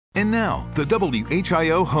And now, the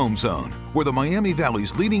WHIO Home Zone, where the Miami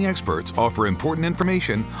Valley's leading experts offer important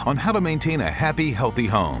information on how to maintain a happy, healthy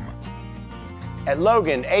home. At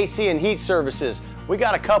Logan AC and Heat Services, we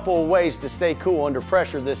got a couple of ways to stay cool under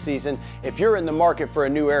pressure this season if you're in the market for a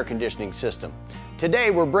new air conditioning system.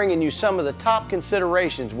 Today, we're bringing you some of the top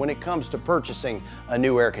considerations when it comes to purchasing a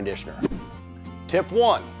new air conditioner. Tip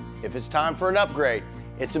 1, if it's time for an upgrade,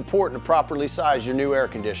 it's important to properly size your new air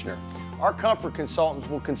conditioner. Our comfort consultants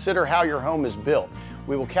will consider how your home is built.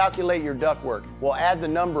 We will calculate your ductwork. We'll add the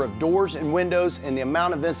number of doors and windows and the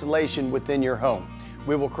amount of insulation within your home.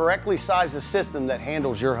 We will correctly size the system that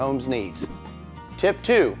handles your home's needs. Tip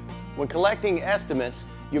 2, when collecting estimates,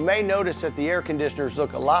 you may notice that the air conditioners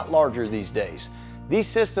look a lot larger these days. These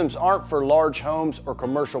systems aren't for large homes or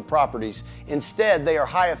commercial properties. Instead, they are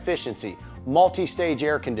high efficiency, multi-stage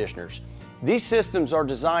air conditioners. These systems are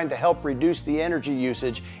designed to help reduce the energy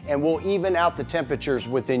usage and will even out the temperatures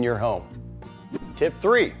within your home. Tip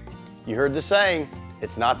 3, you heard the saying,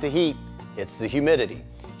 it's not the heat, it's the humidity.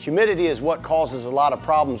 Humidity is what causes a lot of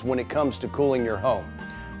problems when it comes to cooling your home.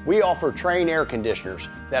 We offer Trane air conditioners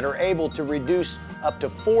that are able to reduce up to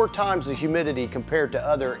 4 times the humidity compared to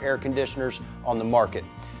other air conditioners on the market.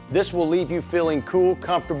 This will leave you feeling cool,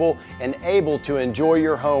 comfortable, and able to enjoy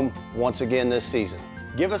your home once again this season.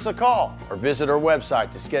 Give us a call or visit our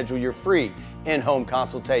website to schedule your free in-home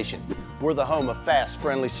consultation. We're the home of fast,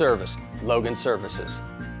 friendly service, Loganservices.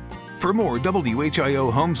 For more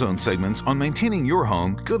WHIO Home Zone segments on maintaining your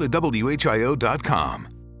home, go to WHIO.com.